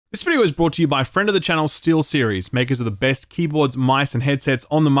video is brought to you by friend of the channel SteelSeries, makers of the best keyboards, mice, and headsets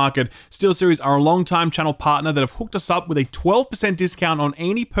on the market. SteelSeries are a long-time channel partner that have hooked us up with a 12% discount on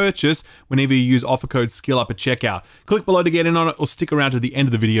any purchase whenever you use offer code SKILLUP at checkout. Click below to get in on it or stick around to the end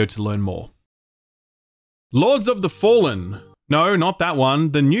of the video to learn more. Lords of the Fallen. No, not that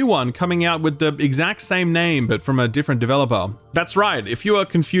one. The new one coming out with the exact same name, but from a different developer. That's right, if you are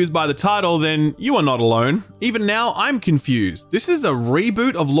confused by the title, then you are not alone. Even now, I'm confused. This is a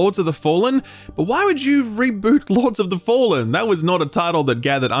reboot of Lords of the Fallen, but why would you reboot Lords of the Fallen? That was not a title that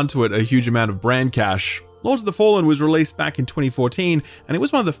gathered onto it a huge amount of brand cash. Lords of the Fallen was released back in 2014, and it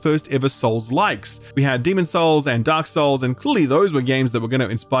was one of the first ever Souls-likes. We had Demon Souls and Dark Souls, and clearly those were games that were going to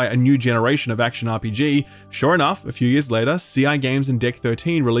inspire a new generation of action RPG. Sure enough, a few years later, CI Games and Deck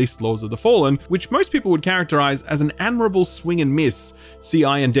 13 released Lords of the Fallen, which most people would characterize as an admirable swing and miss.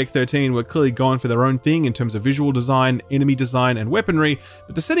 CI and Deck 13 were clearly going for their own thing in terms of visual design, enemy design, and weaponry,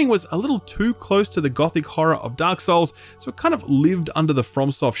 but the setting was a little too close to the gothic horror of Dark Souls, so it kind of lived under the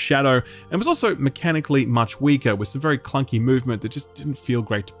FromSoft shadow, and was also mechanically much weaker with some very clunky movement that just didn't feel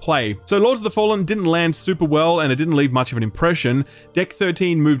great to play. So Lords of the Fallen didn't land super well and it didn't leave much of an impression. Deck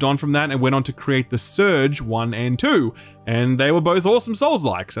 13 moved on from that and went on to create the Surge 1 and 2. And they were both awesome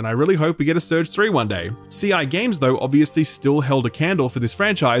Souls-likes, and I really hope we get a Surge 3 one day. CI Games, though, obviously still held a candle for this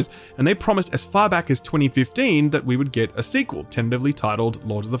franchise, and they promised as far back as 2015 that we would get a sequel, tentatively titled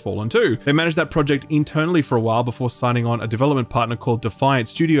Lords of the Fallen 2. They managed that project internally for a while before signing on a development partner called Defiant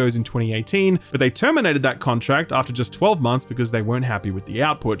Studios in 2018, but they terminated that contract after just 12 months because they weren't happy with the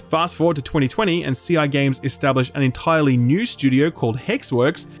output. Fast forward to 2020, and CI Games established an entirely new studio called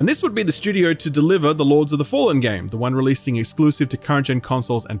Hexworks, and this would be the studio to deliver the Lords of the Fallen game, the one releasing exclusive to current-gen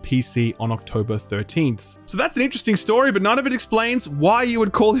consoles and PC on October 13th. So that's an interesting story, but none of it explains why you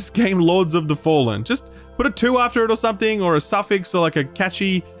would call this game Lords of the Fallen. Just put a 2 after it or something, or a suffix, or like a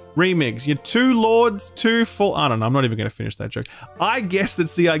catchy remix. You're 2 lords, 2 full. I don't know, I'm not even going to finish that joke. I guess that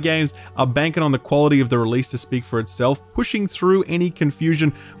CI Games are banking on the quality of the release to speak for itself, pushing through any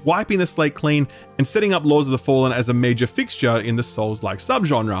confusion, wiping the slate clean, and setting up Lords of the Fallen as a major fixture in the Souls-like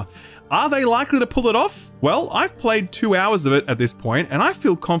subgenre. Are they likely to pull it off? Well, I've played 2 hours of it at this point, and I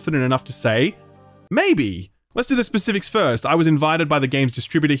feel confident enough to say, maybe. Let's do the specifics first. I was invited by the game's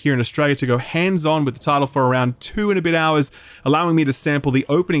distributor here in Australia to go hands-on with the title for around 2 and a bit hours, allowing me to sample the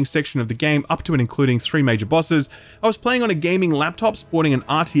opening section of the game up to and including 3 major bosses. I was playing on a gaming laptop sporting an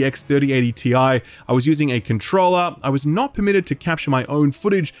RTX 3080 Ti. I was using a controller. I was not permitted to capture my own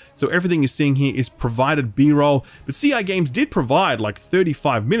footage, so everything you're seeing here is provided B-roll, but CI Games did provide like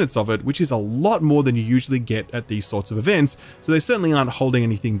 35 minutes of it, which is a lot more than you usually get at these sorts of events, so they certainly aren't holding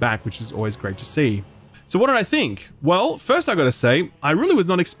anything back, which is always great to see. So what did I think? Well, first I gotta say, I really was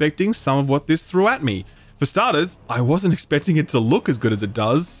not expecting some of what this threw at me. For starters, I wasn't expecting it to look as good as it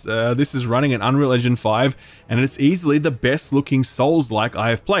does. This is running an Unreal Engine 5, and it's easily the best looking Souls-like I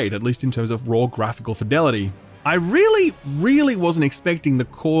have played, at least in terms of raw graphical fidelity. I really wasn't expecting the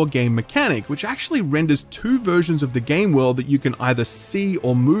core game mechanic, which actually renders 2 versions of the game world that you can either see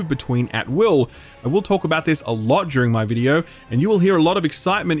or move between at will. I will talk about this a lot during my video, and you will hear a lot of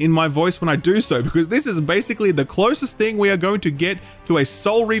excitement in my voice when I do so, because this is basically the closest thing we are going to get to a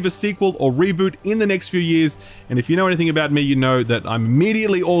Soul Reaver sequel or reboot in the next few years, and if you know anything about me, you know that I'm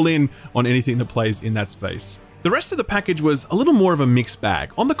immediately all in on anything that plays in that space. The rest of the package was a little more of a mixed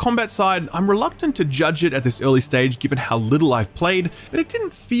bag. On the combat side, I'm reluctant to judge it at this early stage given how little I've played, but it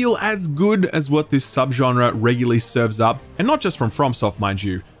didn't feel as good as what this subgenre regularly serves up, and not just from FromSoft, mind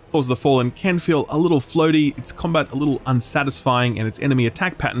you. Lords of the Fallen can feel a little floaty, its combat a little unsatisfying, and its enemy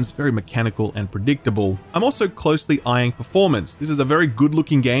attack patterns very mechanical and predictable. I'm also closely eyeing performance. This is a very good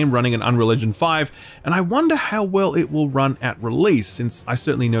looking game running an Unreal Engine 5, and I wonder how well it will run at release, since I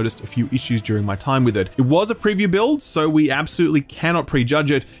certainly noticed a few issues during my time with it. It was a preview build, so we absolutely cannot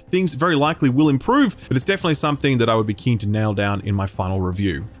prejudge it. Things very likely will improve, but it's definitely something that I would be keen to nail down in my final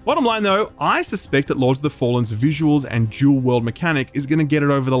review. Bottom line though, I suspect that Lords of the Fallen's visuals and dual world mechanic is going to get it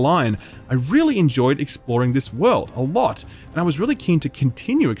over the line. I really enjoyed exploring this world a lot, and I was really keen to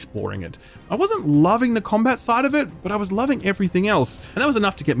continue exploring it. I wasn't loving the combat side of it, but I was loving everything else, and that was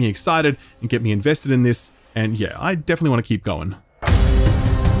enough to get me excited and get me invested in this, and yeah, I definitely want to keep going.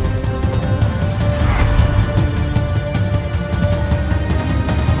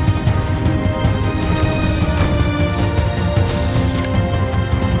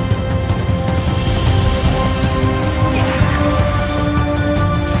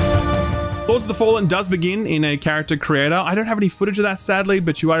 Lords of the Fallen does begin in a character creator. I don't have any footage of that, sadly,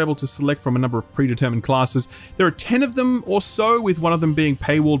 but you are able to select from a number of predetermined classes. There are 10 of them or so, with one of them being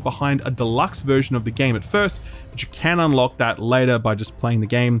paywalled behind a deluxe version of the game at first, but you can unlock that later by just playing the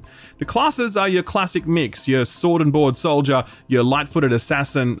game. The classes are your classic mix, your sword and board soldier, your light-footed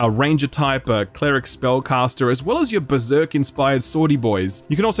assassin, a ranger type, a cleric spellcaster, as well as your berserk-inspired swordy boys.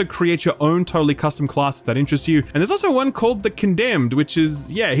 You can also create your own totally custom class if that interests you. And there's also one called the Condemned, which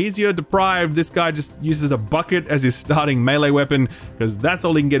is, yeah, he's your deprived. This guy just uses a bucket as his starting melee weapon because that's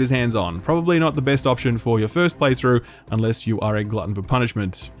all he can get his hands on. Probably not the best option for your first playthrough unless you are a glutton for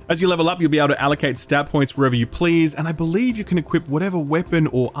punishment. As you level up, you'll be able to allocate stat points wherever you please, and I believe you can equip whatever weapon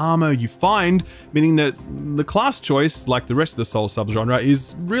or armor you find, meaning that the class choice, like the rest of the Soul subgenre,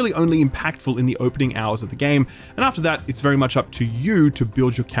 is really only impactful in the opening hours of the game, and after that, it's very much up to you to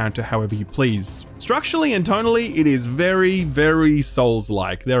build your character however you please. Structurally and tonally, it is very, very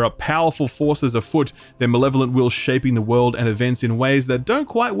Souls-like. There are powerful forces afoot, their malevolent will shaping the world and events in ways that don't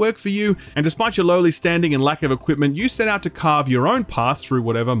quite work for you, and despite your lowly standing and lack of equipment, you set out to carve your own path through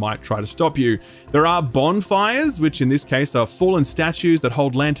whatever might try to stop you. There are bonfires, which in this case are fallen statues that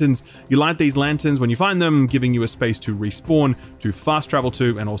hold lanterns. You light these lanterns when you find them, giving you a space to respawn, to fast travel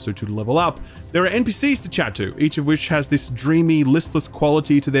to, and also to level up. There are NPCs to chat to, each of which has this dreamy, listless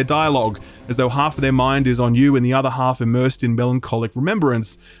quality to their dialogue, as though half of their mind is on you and the other half immersed in melancholic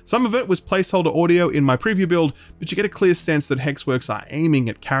remembrance. Some of it was placeholder audio in my preview build, but you get a clear sense that Hexworks are aiming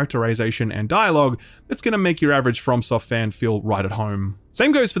at characterization and dialogue that's going to make your average FromSoft fan feel right at home.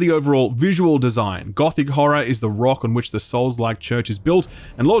 Same goes for the overall visual design. Gothic horror is the rock on which the Souls-like church is built,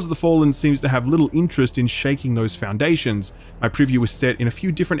 and Lords of the Fallen seems to have little interest in shaking those foundations. My preview was set in a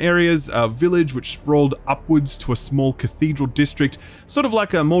few different areas, a village which sprawled upwards to a small cathedral district, sort of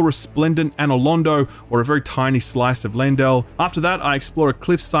like a more resplendent Anolondo or a very tiny slice of Lendel. After that, I explore a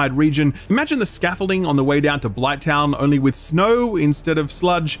cliffside region. Imagine the scaffolding on the way down to Blighttown, only with snow instead of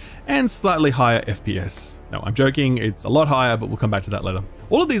sludge, and slightly higher FPS. No, I'm joking, it's a lot higher, but we'll come back to that later.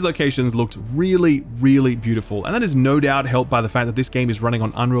 All of these locations looked really, really beautiful, and that is no doubt helped by the fact that this game is running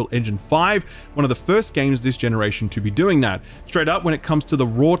on Unreal Engine 5, one of the first games this generation to be doing that. Straight up, when it comes to the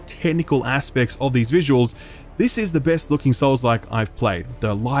raw technical aspects of these visuals, this is the best looking Souls-like I've played.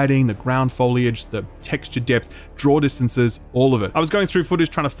 The lighting, the ground foliage, the texture depth, draw distances, all of it. I was going through footage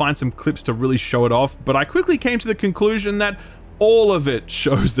trying to find some clips to really show it off, but I quickly came to the conclusion that all of it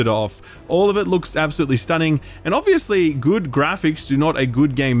shows it off. All of it looks absolutely stunning, and obviously good graphics do not a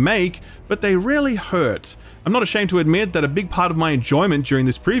good game make, but they really hurt. I'm not ashamed to admit that a big part of my enjoyment during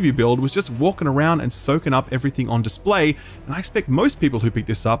this preview build was just walking around and soaking up everything on display, and I expect most people who pick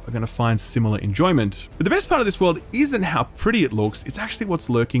this up are going to find similar enjoyment. But the best part of this world isn't how pretty it looks, it's actually what's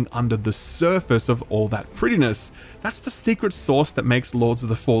lurking under the surface of all that prettiness. That's the secret sauce that makes Lords of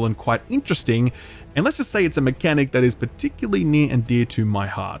the Fallen quite interesting, and let's just say it's a mechanic that is particularly near and dear to my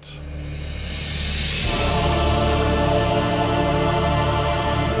heart.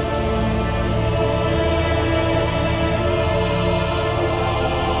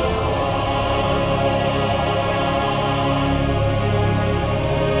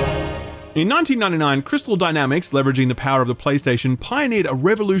 In 1999, Crystal Dynamics, leveraging the power of the PlayStation, pioneered a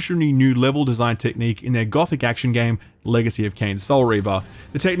revolutionary new level design technique in their gothic action game, Legacy of Kain's Soul Reaver.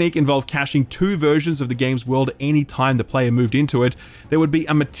 The technique involved caching two versions of the game's world any time the player moved into it. There would be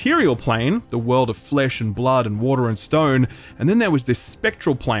a material plane, the world of flesh and blood and water and stone, and then there was this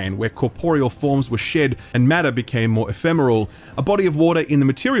spectral plane where corporeal forms were shed and matter became more ephemeral. A body of water in the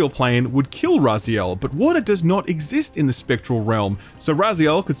material plane would kill Raziel, but water does not exist in the spectral realm, so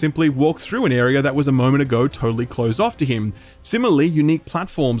Raziel could simply walk through an area that was a moment ago totally closed off to him. Similarly, unique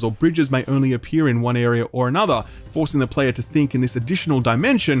platforms or bridges may only appear in one area or another, forcing the player to think in this additional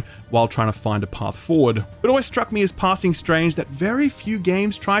dimension while trying to find a path forward. It always struck me as passing strange that very few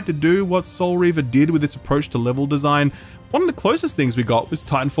games tried to do what Soul Reaver did with its approach to level design. One of the closest things we got was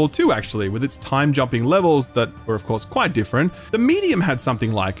Titanfall 2 actually, with its time-jumping levels that were of course quite different. The Medium had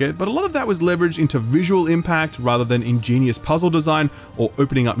something like it, but a lot of that was leveraged into visual impact rather than ingenious puzzle design or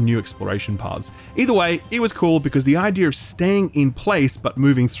opening up new exploration paths. Either way, it was cool because the idea of staying in place but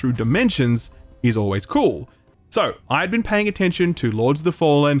moving through dimensions is always cool. So, I'd been paying attention to Lords of the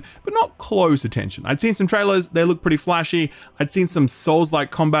Fallen, but not close attention. I'd seen some trailers, they look pretty flashy. I'd seen some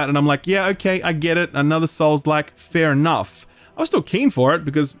Souls-like combat, and I'm like, yeah, okay, I get it, another Souls-like, fair enough. I was still keen for it,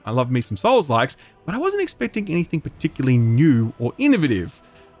 because I love me some Souls-likes, but I wasn't expecting anything particularly new or innovative.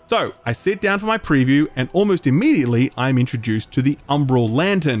 So I sit down for my preview and almost immediately I'm introduced to the Umbral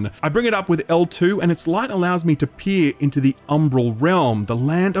Lantern. I bring it up with L2 and its light allows me to peer into the Umbral Realm, the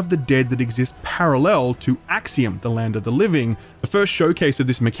land of the dead that exists parallel to Axiom, the land of the living. The first showcase of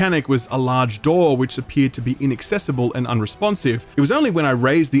this mechanic was a large door which appeared to be inaccessible and unresponsive. It was only when I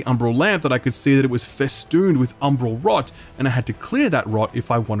raised the Umbral lamp that I could see that it was festooned with Umbral rot, and I had to clear that rot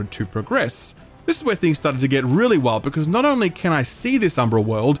if I wanted to progress. This is where things started to get really wild, because not only can I see this Umbral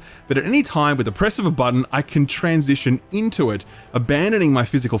world, but at any time with the press of a button I can transition into it, abandoning my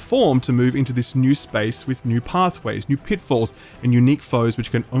physical form to move into this new space with new pathways, new pitfalls, and unique foes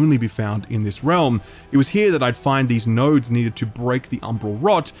which can only be found in this realm. It was here that I'd find these nodes needed to break the Umbral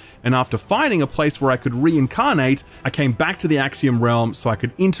rot, and after finding a place where I could reincarnate, I came back to the Axiom realm so I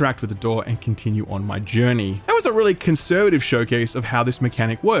could interact with the door and continue on my journey. That was a really conservative showcase of how this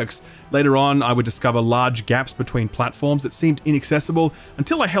mechanic works. Later on, I would discover large gaps between platforms that seemed inaccessible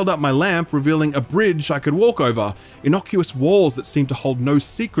until I held up my lamp, revealing a bridge I could walk over. Innocuous walls that seemed to hold no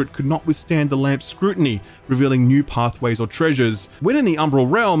secret could not withstand the lamp's scrutiny, revealing new pathways or treasures. When in the Umbral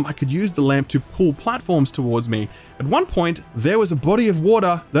realm, I could use the lamp to pull platforms towards me. At one point, there was a body of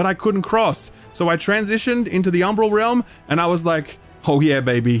water that I couldn't cross, so I transitioned into the Umbral realm and I was like, oh yeah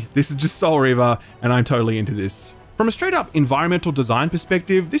baby, this is just Soul Reaver and I'm totally into this. From a straight up environmental design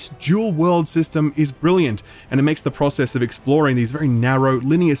perspective, this dual world system is brilliant, and it makes the process of exploring these very narrow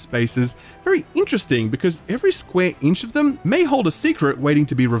linear spaces very interesting, because every square inch of them may hold a secret waiting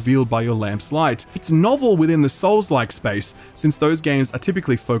to be revealed by your lamp's light. It's novel within the Souls-like space, since those games are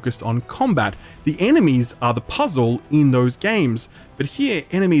typically focused on combat. The enemies are the puzzle in those games, but here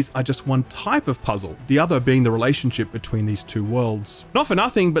enemies are just one type of puzzle, the other being the relationship between these two worlds. Not for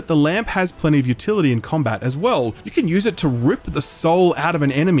nothing, but the lamp has plenty of utility in combat as well. You can use it to rip the soul out of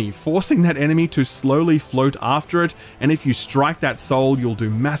an enemy, forcing that enemy to slowly float after it, and if you strike that soul, you'll do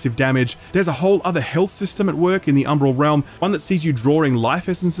massive damage. There's a whole other health system at work in the Umbral realm, one that sees you drawing life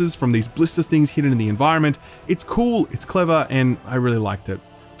essences from these blister things hidden in the environment. It's cool, it's clever, and I really liked it.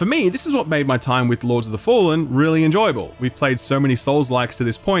 For me, this is what made my time with Lords of the Fallen really enjoyable. We've played so many Souls-likes to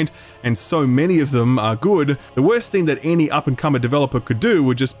this point, and so many of them are good. The worst thing that any up-and-comer developer could do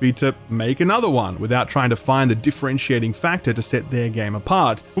would just be to make another one without trying to find the differentiating factor to set their game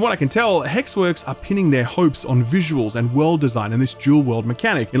apart. From what I can tell, Hexworks are pinning their hopes on visuals and world design and this dual-world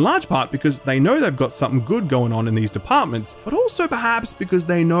mechanic, in large part because they know they've got something good going on in these departments, but also perhaps because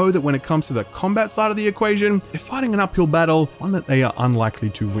they know that when it comes to the combat side of the equation, they're fighting an uphill battle, one that they are unlikely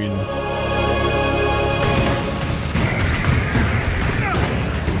to win.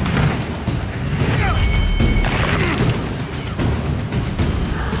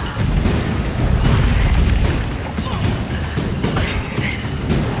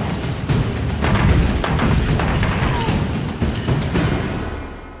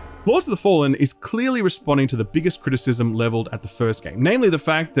 Lords of the Fallen is clearly responding to the biggest criticism leveled at the first game, namely the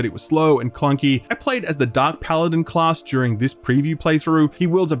fact that it was slow and clunky. I played as the Dark Paladin class during this preview playthrough. He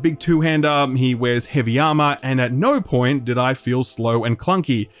wields a big two-hander, he wears heavy armor, and at no point did I feel slow and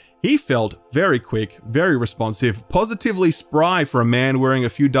clunky. He felt very quick, very responsive, positively spry for a man wearing a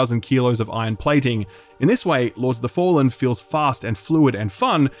few dozen kilos of iron plating. In this way, Lords of the Fallen feels fast and fluid and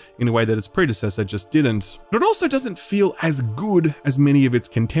fun in a way that its predecessor just didn't. But it also doesn't feel as good as many of its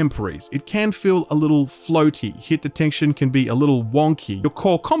contemporaries. It can feel a little floaty, hit detection can be a little wonky, your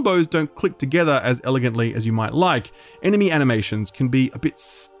core combos don't click together as elegantly as you might like, enemy animations can be a bit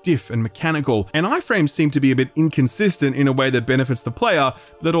stiff and mechanical, and iframes seem to be a bit inconsistent in a way that benefits the player,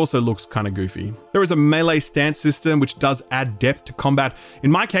 but that also looks kinda goofy. There is a melee stance system which does add depth to combat.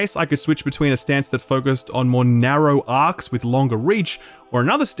 In my case, I could switch between a stance that focused on more narrow arcs with longer reach, or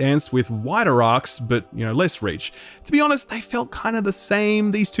another stance with wider arcs, but less reach. To be honest, they felt kind of the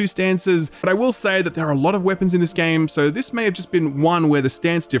same, these two stances, but I will say that there are a lot of weapons in this game, so this may have just been one where the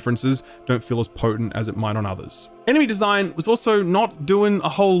stance differences don't feel as potent as it might on others. Enemy design was also not doing a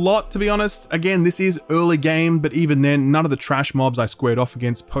whole lot, to be honest. Again, this is early game, but even then, none of the trash mobs I squared off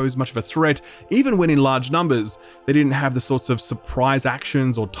against posed much of a threat, even when in large numbers. They didn't have the sorts of surprise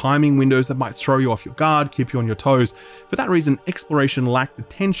actions or timing windows that might throw you off your guard, keep you on your toes. For that reason, exploration lacked the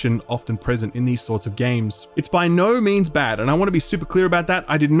tension often present in these sorts of games. It's by no means bad, and I want to be super clear about that.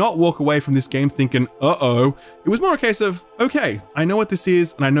 I did not walk away from this game thinking, uh-oh. It was more a case of, okay, I know what this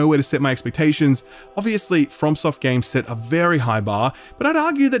is, and I know where to set my expectations. Obviously, FromSoft games set a very high bar, but I'd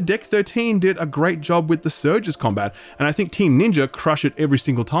argue that Deck 13 did a great job with the Surge's combat, and I think Team Ninja crush it every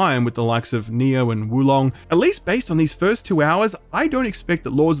single time with the likes of Neo and Wulong. At least based on these first 2 hours, I don't expect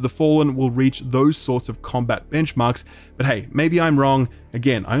that Lords of the Fallen will reach those sorts of combat benchmarks, but hey, maybe I'm wrong.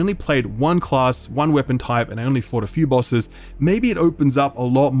 Again, I only played one class, one weapon type, and I only fought a few bosses. Maybe it opens up a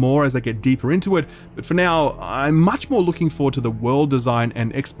lot more as I get deeper into it, but for now, I'm much more looking forward to the world design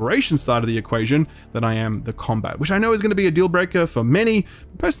and exploration side of the equation than I am the combat, which I know is going to be a deal breaker for many.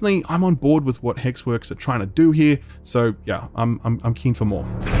 Personally, I'm on board with what Hexworks are trying to do here, so yeah, I'm keen for more.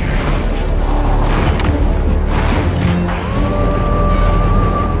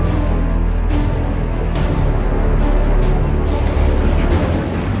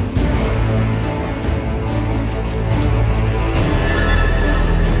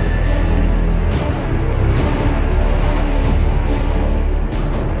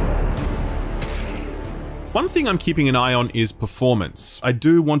 One thing I'm keeping an eye on is performance. I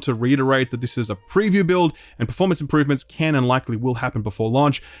do want to reiterate that this is a preview build and performance improvements can and likely will happen before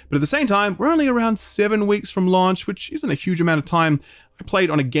launch, but at the same time, we're only around 7 weeks from launch, which isn't a huge amount of time. I played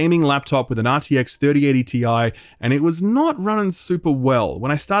on a gaming laptop with an RTX 3080 Ti, and it was not running super well.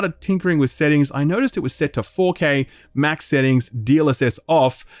 When I started tinkering with settings, I noticed it was set to 4K, max settings, DLSS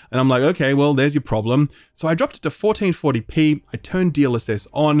off, and I'm like, okay, well, there's your problem. So I dropped it to 1440p, I turned DLSS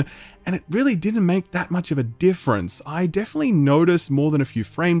on, and it really didn't make that much of a difference. I definitely noticed more than a few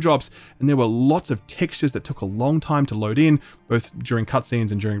frame drops, and there were lots of textures that took a long time to load in, both during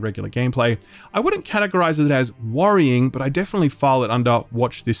cutscenes and during regular gameplay. I wouldn't categorize it as worrying, but I definitely file it under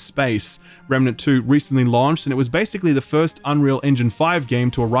watch this space. Remnant 2 recently launched, and it was basically the first Unreal Engine 5 game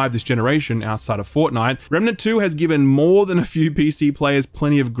to arrive this generation outside of Fortnite. Remnant 2 has given more than a few PC players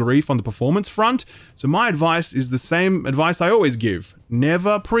plenty of grief on the performance front, so my advice is the same advice I always give.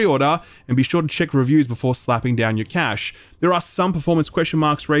 Never pre-order, and be sure to check reviews before slapping down your cash. There are some performance question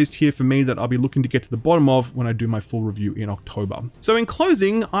marks raised here for me that I'll be looking to get to the bottom of when I do my full review in October. So in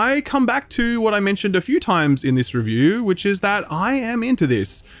closing, I come back to what I mentioned a few times in this review, which is that I am into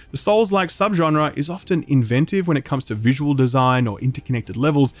this. The Souls-like subgenre is often inventive when it comes to visual design or interconnected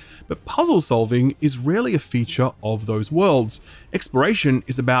levels, but puzzle solving is rarely a feature of those worlds. Exploration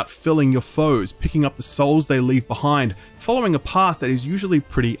is about felling your foes, picking up the souls they leave behind, following a path that is usually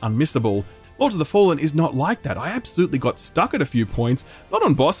pretty unmissable. Lords of the Fallen is not like that. I absolutely got stuck at a few points, not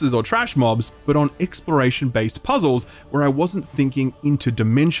on bosses or trash mobs, but on exploration-based puzzles where I wasn't thinking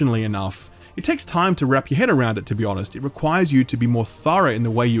interdimensionally enough. It takes time to wrap your head around it, to be honest. It requires you to be more thorough in the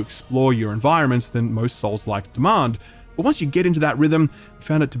way you explore your environments than most Souls-like demand. But once you get into that rhythm, I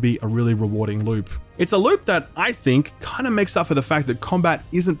found it to be a really rewarding loop. It's a loop that I think kind of makes up for the fact that combat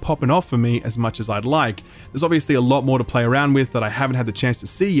isn't popping off for me as much as I'd like. There's obviously a lot more to play around with that I haven't had the chance to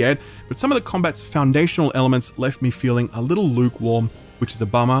see yet, but some of the combat's foundational elements left me feeling a little lukewarm, which is a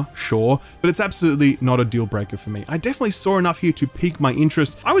bummer, sure, but it's absolutely not a deal breaker for me. I definitely saw enough here to pique my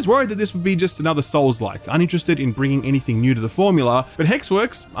interest. I was worried that this would be just another Souls-like, uninterested in bringing anything new to the formula, but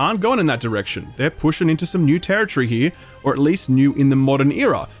Hexworks aren't going in that direction. They're pushing into some new territory here, or at least new in the modern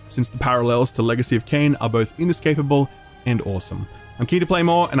era, since the parallels to Legacy of Kain are both inescapable and awesome. I'm keen to play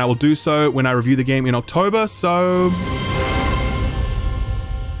more, and I will do so when I review the game in October, so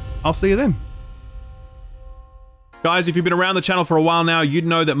I'll see you then. Guys, if you've been around the channel for a while now, you'd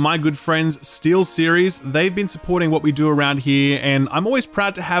know that my good friends SteelSeries, they've been supporting what we do around here, and I'm always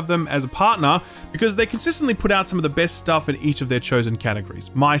proud to have them as a partner because they consistently put out some of the best stuff in each of their chosen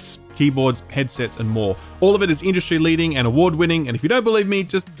categories. Mice, keyboards, headsets, and more. All of it is industry leading and award winning, and if you don't believe me,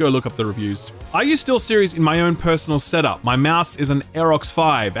 just go look up the reviews. I use SteelSeries in my own personal setup. My mouse is an Aerox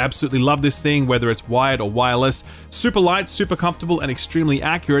 5. Absolutely love this thing, whether it's wired or wireless. Super light, super comfortable, and extremely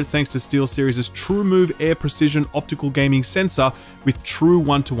accurate thanks to SteelSeries' TrueMove Air Precision optical gaming sensor with true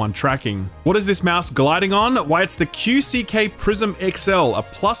one-to-one tracking. What is this mouse gliding on? Why, it's the QCK Prism XL, a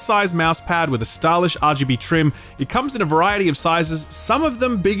plus-size mouse pad with a stylish RGB trim. It comes in a variety of sizes, some of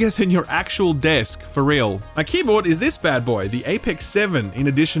them bigger than your actual desk, for real. My keyboard is this bad boy, the Apex 7. In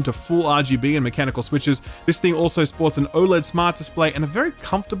addition to full RGB and mechanical switches, this thing also sports an OLED smart display and a very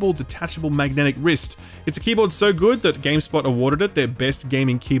comfortable detachable magnetic wrist. It's a keyboard so good that GameSpot awarded it their Best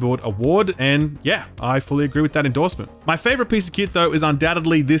Gaming Keyboard Award, and yeah, I fully agree with that endorsement. My favorite piece of kit though is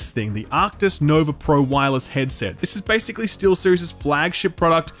undoubtedly this thing, the Arctis Nova Pro wireless headset. This is basically SteelSeries' flagship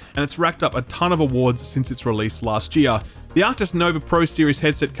product, and it's racked up a ton of awards since its release last year. The Arctis Nova Pro Series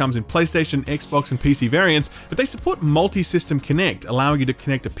headset comes in PlayStation, Xbox, and PC variants, but they support multi-system connect, allowing you to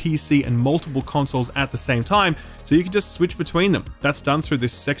connect a PC and multiple consoles at the same time, so you can just switch between them. That's done through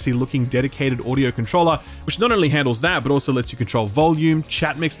this sexy-looking dedicated audio controller, which not only handles that, but also lets you control volume,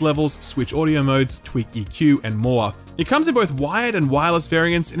 chat mix levels, switch audio modes, tweak EQ, and more. It comes in both wired and wireless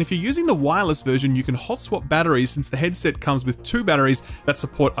variants, and if you're using the wireless version, you can hot swap batteries since the headset comes with 2 batteries that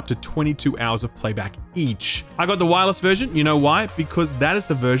support up to 22 hours of playback each. I got the wireless version, you know why? Because that is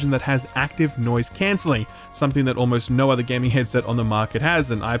the version that has active noise cancelling, something that almost no other gaming headset on the market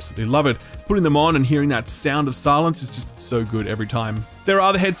has, and I absolutely love it. Putting them on and hearing that sound of silence is just so good every time. There are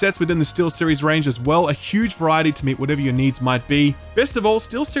other headsets within the SteelSeries range as well, a huge variety to meet whatever your needs might be. Best of all,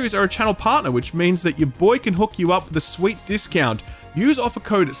 SteelSeries are a channel partner, which means that your boy can hook you up with a sweet discount. Use offer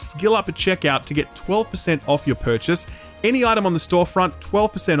code SKILLUP at checkout to get 12% off your purchase. Any item on the storefront,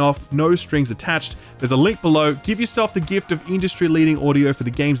 12% off, no strings attached. There's a link below. Give yourself the gift of industry-leading audio for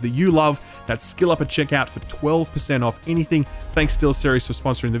the games that you love. That's SKILLUP at checkout for 12% off anything. Thanks SteelSeries for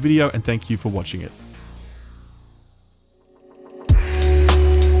sponsoring the video, and thank you for watching it.